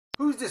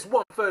Who's this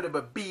 1/3 of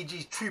a Bee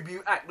Gees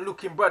tribute act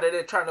looking brother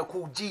they're trying to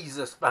call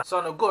Jesus, fam?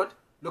 Son of God,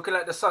 looking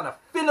like the son of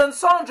Phil and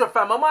Sandra,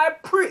 fam. Am I a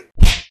prick?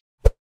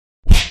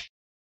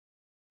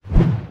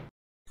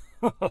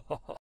 I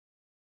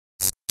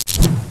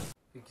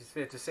think it's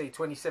fair to say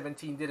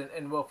 2017 didn't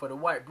end well for the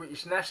white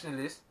British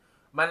nationalists.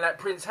 Man like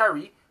Prince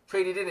Harry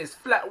traded in his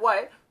flat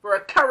white for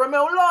a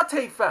caramel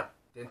latte, fam.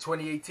 Then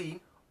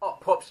 2018,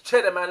 up pops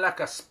Cheddar Man like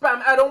a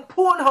spam ad on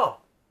Pornhub.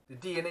 The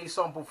DNA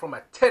sample from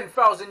a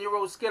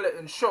 10,000-year-old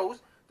skeleton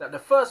shows that the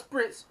first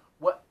Brits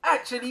were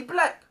actually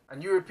black,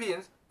 and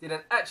Europeans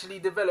didn't actually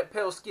develop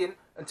pale skin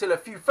until a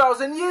few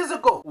thousand years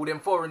ago. All them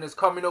foreigners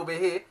coming over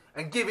here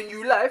and giving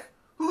you life.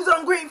 Who's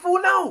ungrateful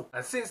now?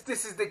 And since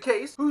this is the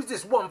case, who's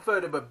this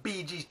 1/3 of a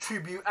Bee Gees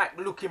tribute act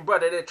looking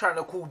brother they're trying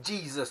to call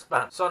Jesus,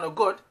 fam? Son of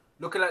God,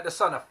 looking like the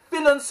son of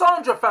Phil and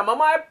Sandra, fam.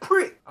 Am I a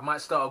prick? I might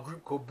start a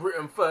group called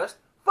Britain First.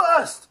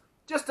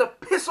 Just to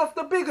piss off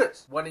the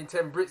bigots. 1 in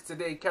 10 Brits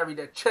today carry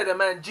the Cheddar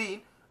Man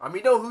gene, and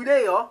we know who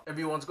they are.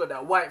 Everyone's got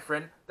that white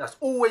friend that's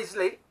always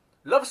late,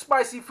 loves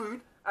spicy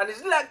food, and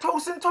is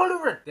lactose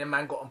intolerant. Their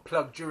man got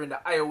unplugged during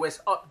the iOS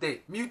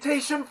update.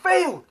 Mutation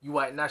failed. You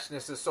white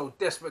nationalists are so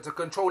desperate to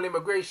control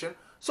immigration,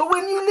 so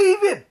when you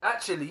leave him?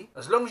 Actually,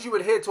 as long as you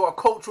adhere to our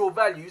cultural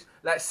values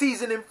like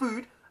seasoning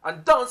food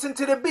and dancing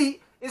to the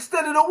beat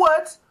instead of the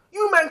words,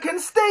 you man can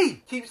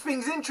stay. Keeps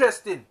things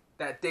interesting.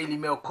 That Daily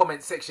Mail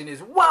comment section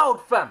is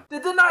wild, fam. The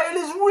denial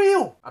is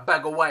real. A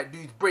bag of white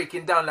dudes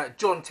breaking down like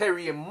John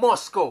Terry in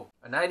Moscow.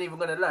 And I ain't even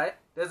gonna lie,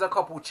 there's a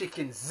couple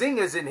chicken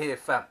zingers in here,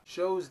 fam.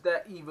 Shows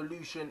that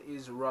evolution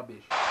is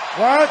rubbish.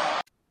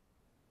 What?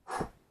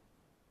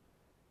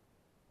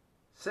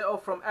 Set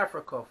off from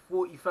Africa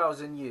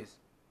 40,000 years.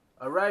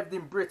 Arrived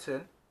in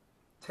Britain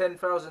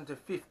 10,000 to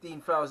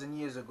 15,000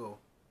 years ago.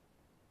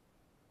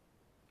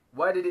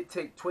 Why did it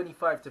take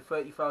 25 to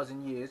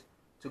 30,000 years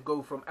to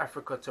go from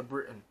Africa to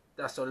Britain?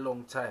 That's a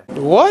long time.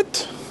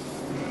 What?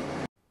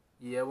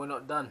 Yeah, we're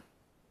not done.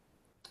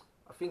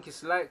 I think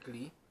it's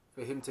likely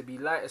for him to be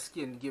lighter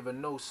skinned given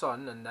no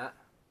sun and that.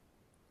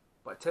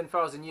 But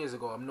 10,000 years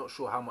ago, I'm not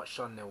sure how much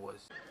sun there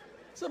was.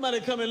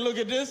 Somebody come and look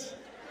at this.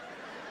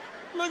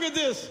 Look at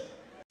this.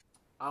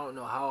 I don't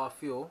know how I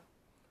feel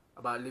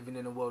about living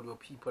in a world where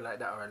people like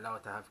that are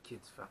allowed to have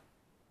kids, fam.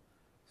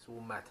 It's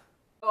all mad.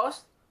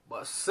 Last,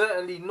 but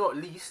certainly not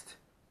least,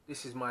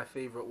 this is my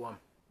favourite one.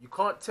 You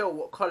can't tell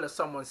what colour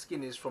someone's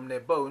skin is from their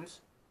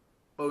bones.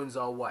 Bones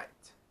are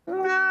white.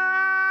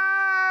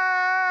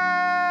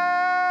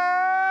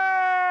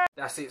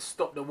 That's it,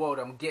 stop the world,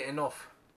 I'm getting off.